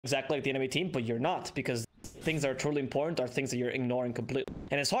exactly like the enemy team, but you're not, because things that are truly important are things that you're ignoring completely.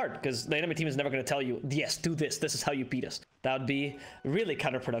 And it's hard because the enemy team is never going to tell you, yes, do this. This is how you beat us. That would be really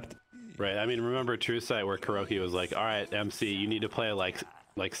counterproductive. Right. I mean, remember True Sight where Kuroki was like, all right, MC, you need to play like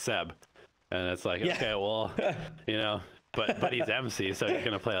Seb. And it's like, yeah. Okay, well, you know, but he's MC, so you're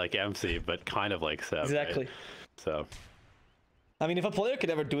going to play like MC, but kind of like Seb. Exactly. Right? So. I mean, if a player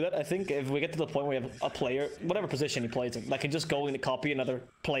could ever do that, I think if we get to the point where we have a player, whatever position he plays in, that can just go in and copy another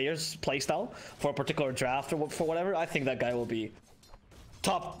player's playstyle for a particular draft or for whatever, I think that guy will be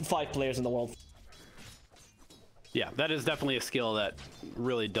top 5 players in the world. Yeah, that is definitely a skill that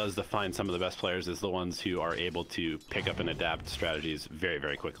really does define some of the best players, is the ones who are able to pick up and adapt strategies very,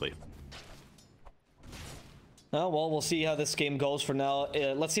 very quickly. Well, we'll see how this game goes for now.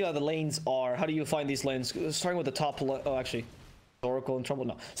 Let's see how the lanes are. How do you find these lanes? Starting with the top, oh, actually. Oracle in trouble?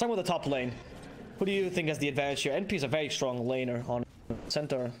 No. Starting with the top lane. Who do you think has the advantage here? NP is a very strong laner on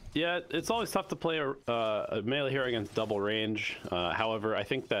center. Yeah, it's always tough to play a melee hero against double range. However, I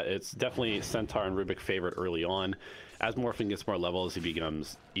think that it's definitely Centaur and Rubik favorite early on. As Morphin gets more levels, he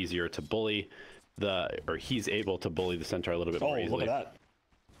becomes easier to bully. He's able to bully the Centaur a little bit more easily. Look at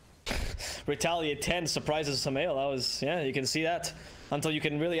that. Retaliate 10 surprises Samael. That was, yeah, you can see that. Until you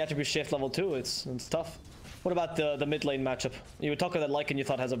can really attribute shift level 2, it's tough. What about the mid lane matchup? You were talking that Lycan you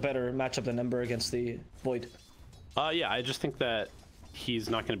thought has a better matchup than Ember against the Void. Yeah, I just think that he's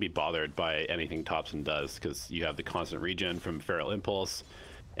not going to be bothered by anything Topson does, because you have the constant regen from Feral Impulse,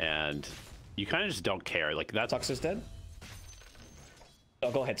 and you kind of just don't care. Like that. Tux is dead?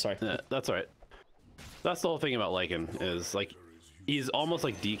 Oh, go ahead, sorry. That's all right. That's the whole thing about Lycan, is like he's almost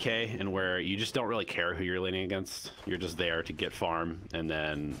like DK, in where you just don't really care who you're laning against. You're just there to get farm, and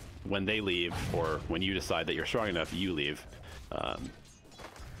then when they leave, or when you decide that you're strong enough, you leave.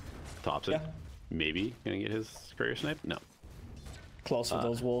 Topson, maybe gonna get his career snipe? No. Close with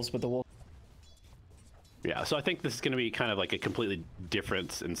those wolves, but the wolves. Yeah, so I think this is going to be kind of like a completely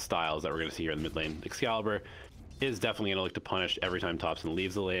difference in styles that we're going to see here in the mid lane. Excalibur is definitely going to look to punish every time Topson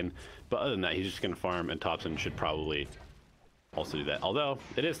leaves the lane, but other than that, he's just going to farm, and Topson should probably also do that. Although,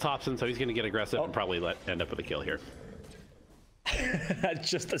 it is Topson, so he's going to get aggressive and probably end up with a kill here.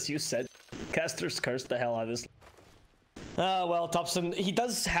 Just as you said, casters curse the hell out of this. Well, Topson, he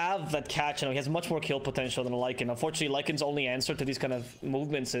does have that catch, and he has much more kill potential than Lycan. Unfortunately, Lycan's only answer to these kind of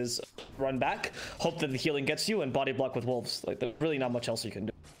movements is run back, hope that the healing gets you, and body block with wolves. Like, there's really not much else you can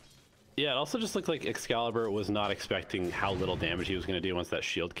do. Yeah, it also just looked like Excalibur was not expecting how little damage he was going to do once that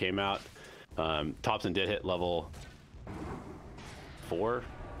shield came out. Topson did hit level 4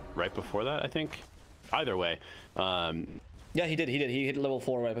 right before that, I think. Either way. Yeah, he did. He hit level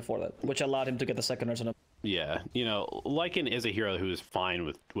 4 right before that, which allowed him to get the second nurse on him. Yeah, you know, Lycan is a hero who is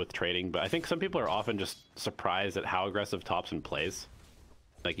fine with trading, but I think some people are often just surprised at how aggressive Topson plays.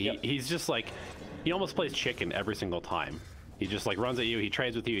 Like, he's just like, he almost plays chicken every single time. He just like runs at you, he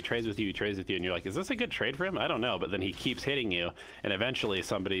trades with you, he trades with you, he trades with you, and you're like, is this a good trade for him? I don't know, but then he keeps hitting you, and eventually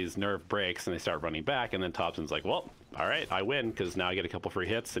somebody's nerve breaks and they start running back, and then Topson's like, well, all right, I win, because now I get a couple free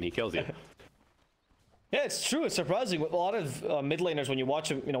hits, and he kills you. Yeah, it's true. It's surprising. A lot of mid laners, when you watch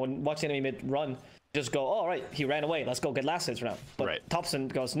him, you know, when watch the enemy mid run, just go, oh, all right, he ran away. Let's go get last hits round. But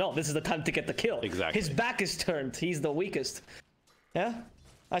Topson goes, no, this is the time to get the kill. Exactly. His back is turned. He's the weakest. Yeah,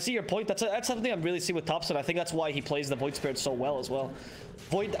 I see your point. That's something I really see with Topson. I think that's why he plays the Void Spirit so well as well.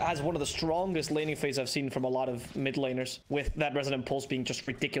 Void has one of the strongest laning phases I've seen from a lot of mid laners, with that Resonant Pulse being just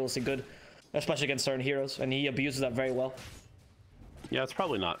ridiculously good, especially against certain heroes, and he abuses that very well. Yeah, it's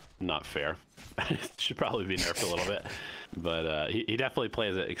probably not fair. It should probably be nerfed a little bit, but he definitely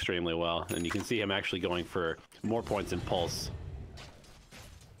plays it extremely well, and you can see him actually going for more points in Pulse.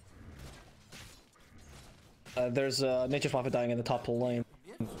 There's Nature's Prophet dying in the top lane.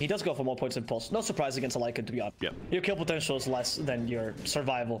 He does go for more points in Pulse. No surprise against a Lycan, to be honest. Yep. Your kill potential is less than your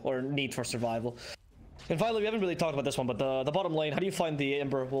survival or need for survival. And finally, we haven't really talked about this one, but the bottom lane, how do you find the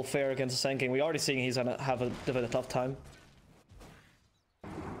Ember will fare against the Sand King? We're already seeing he's gonna have a bit of a tough time.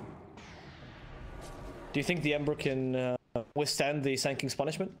 Do you think the Ember can withstand the Sand King's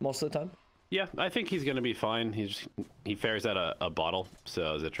punishment most of the time? Yeah, I think he's going to be fine. He fares at a bottle,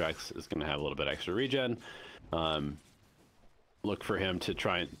 so Zitrax is going to have a little bit extra regen. Look for him to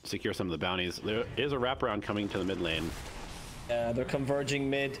try and secure some of the bounties. There is a wraparound coming to the mid lane. Yeah, they're converging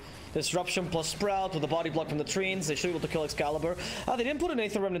mid. Disruption plus Sprout with the body block from the Treants. They should be able to kill Excalibur. They didn't put an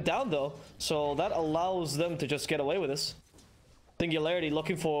Aether Remnant down, though, so that allows them to just get away with this. Singularity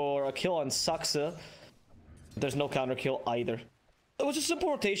looking for a kill on Saxa. There's no counter kill either. It was a simple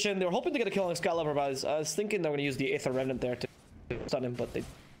rotation. They were hoping to get a kill on Excalibur, but I was thinking they were going to use the Aether Remnant there to stun him, but they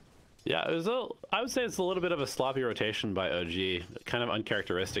Yeah, it was I would say it's a little bit of a sloppy rotation by OG, kind of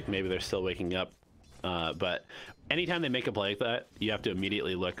uncharacteristic. Maybe they're still waking up, but anytime they make a play like that, you have to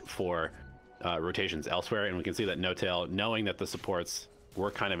immediately look for rotations elsewhere, and we can see that No Tail, knowing that the supports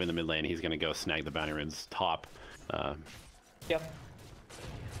were kind of in the mid lane, he's going to go snag the bounty runes top. Yep.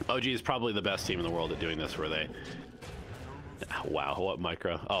 OG is probably the best team in the world at doing this, where they... Wow, what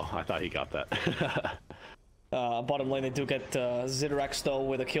micro? Oh, I thought he got that. Bottom lane, they do get Zidrex though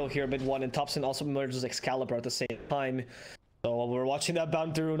with a kill here mid one, and Topson also merges Excalibur at the same time. So we're watching that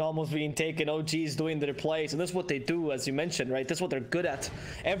bounty rune almost being taken. OG's doing their plays, and this is what they do, as you mentioned, right? This is what they're good at.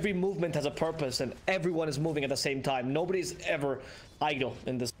 Every movement has a purpose, and everyone is moving at the same time. Nobody's ever idle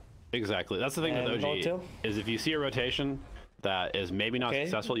in this. Exactly. That's the thing with OG, is if you see a rotation that is maybe not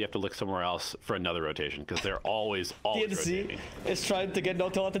successful, you have to look somewhere else for another rotation, because they're always rotating. Is trying to get No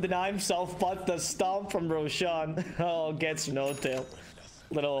Tail to deny himself, but the stomp from Roshan gets No Tail.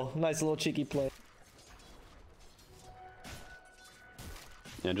 Nice little cheeky play.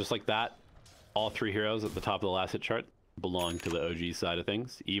 And just like that, all three heroes at the top of the last hit chart belong to the OG side of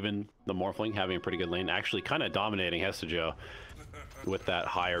things. Even the Morphling having a pretty good lane, actually kind of dominating Hestejo with that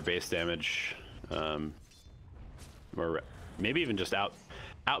higher base damage, or maybe even just out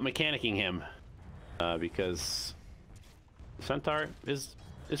mechanicking him, because Centaur is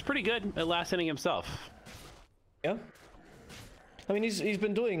pretty good at last hitting himself. Yeah, I mean he's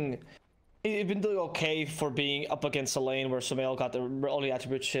been doing okay for being up against a lane where Sumail got the only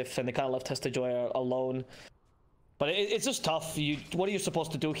attribute shift and they kind of left Hestejoy alone. But it's just tough. What are you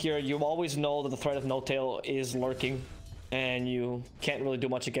supposed to do here? You always know that the threat of No Tail is lurking, and you can't really do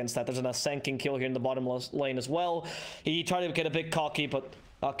much against that. There's a Sanking kill here in the bottom lane as well. He tried to get a bit cocky, but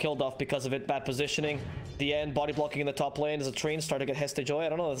killed off because of it. Bad positioning. The end, body blocking in the top lane as a train start to get Hestejoy. I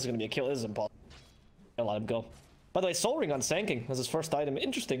don't know if this is going to be a kill. This is impossible. I'll let him go. By the way, Soul Ring on Sanking as his first item.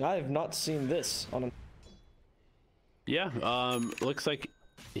 Interesting. I have not seen this on a... Yeah, looks like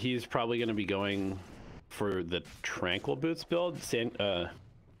he's probably going to be going for the Tranquil Boots build.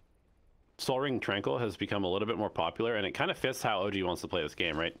 Soul Ring Tranquil has become a little bit more popular, and it kind of fits how OG wants to play this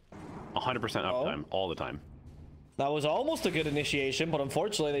game, right? 100% uptime, all the time. That was almost a good initiation, but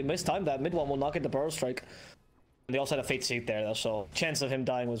unfortunately they mistimed that. Mid one will not get the Burrow Strike. And they also had a Fate Seek there, though, so chance of him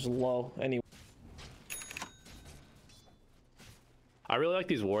dying was low anyway. I really like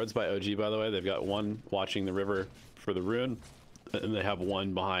these wards by OG, by the way. They've got one watching the river for the rune, and they have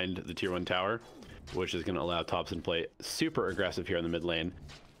one behind the tier 1 tower, which is going to allow Topson to play super aggressive here in the mid lane.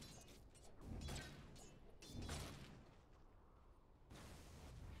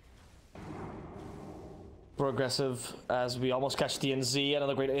 We're aggressive as we almost catch DNZ.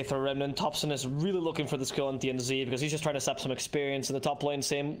 Another great Aether Remnant. Topson is really looking for this kill on DNZ because he's just trying to sap some experience in the top lane.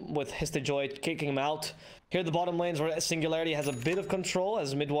 Same with Hestejoy kicking him out. Here the bottom lanes where Singularity has a bit of control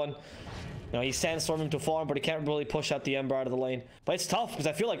as mid one. You know, he's sandstorming to farm, but he can't really push out the Ember out of the lane. But it's tough because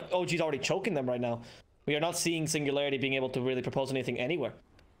I feel like OG's already choking them right now. We are not seeing Singularity being able to really propose anything anywhere.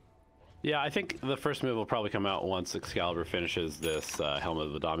 Yeah, I think the first move will probably come out once Excalibur finishes this Helmet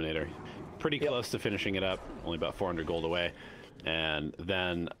of the Dominator. Pretty close to finishing it up, only about 400 gold away. And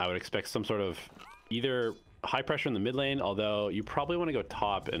then I would expect some sort of either high pressure in the mid lane, although you probably want to go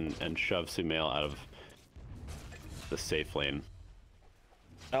top and shove Sumail out of the safe lane.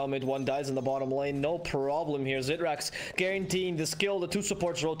 Now mid one dies in the bottom lane, no problem here. Zidrex guaranteeing the skill. The two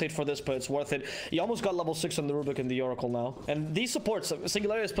supports rotate for this, but it's worth it. He almost got level 6 on the Rubik and the Oracle now. And these supports,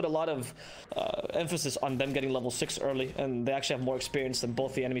 Singularity has put a lot of emphasis on them getting level 6 early, and they actually have more experience than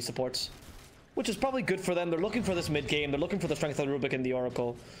both the enemy supports, which is probably good for them. They're looking for this mid game. They're looking for the strength of the Rubik and the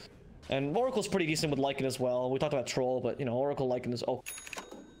Oracle. And Oracle's pretty decent with Lycan as well. We talked about Troll, but you know, Oracle Lycan is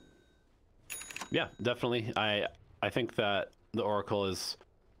Yeah, definitely. I think that the Oracle is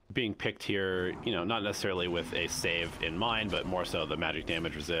being picked here, you know, not necessarily with a save in mind, but more so the magic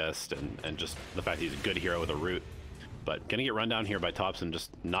damage resist and just the fact he's a good hero with a root. But gonna get run down here by Topson,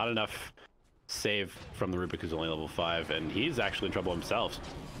 just not enough save from the Rubik, who's only level 5, and he's actually in trouble himself.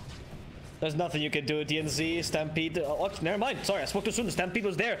 There's nothing you can do. DNZ, Stampede. Oh, never mind. Sorry, I spoke too soon. The Stampede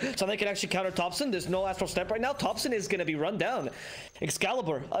was there, so they can actually counter Topson. There's no Astral Step right now. Topson is going to be run down.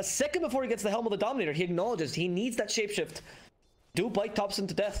 Excalibur, a second before he gets the Helm of the Dominator, he acknowledges he needs that shapeshift. Do bite Topson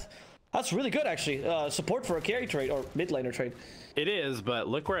to death. That's really good, actually. Support for a carry trade, or mid laner trade. It is, but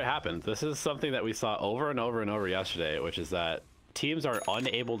look where it happened. This is something that we saw over and over and over yesterday, which is that teams are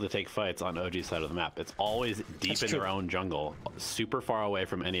unable to take fights on OG's side of the map. It's always deep in their own jungle, super far away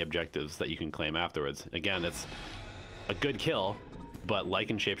from any objectives that you can claim afterwards. Again, it's a good kill, but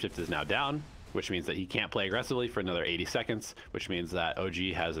Lycan Shapeshift is now down, which means that he can't play aggressively for another 80 seconds, which means that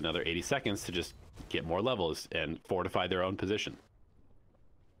OG has another 80 seconds to just get more levels and fortify their own position.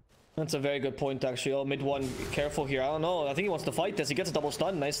 That's a very good point, actually. Oh, mid one, careful here. I don't know. I think he wants to fight this. He gets a double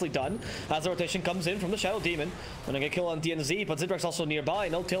stun. Nicely done. As the rotation comes in from the Shadow Demon. Gonna get kill on DNZ, but Zidrak's also nearby.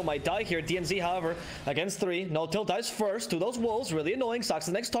 No Till might die here. DNZ, however, against 3. No Till dies first to those wolves. Really annoying. Socks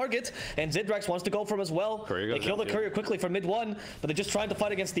the next target. And Zidrax wants to go for him as well. They kill the courier quickly for mid one, but they're just trying to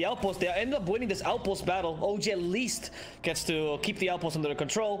fight against the outpost. They end up winning this outpost battle. OG at least gets to keep the outpost under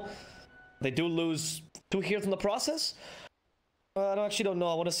control. They do lose 2 heroes in the process. I actually don't know.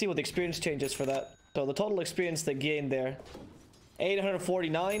 I want to see what the experience changes for that. So the total experience they gained there,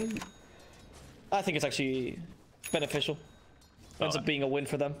 849. I think it's actually beneficial. Ends up being a win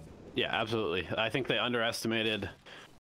for them. Yeah, absolutely. I think they underestimated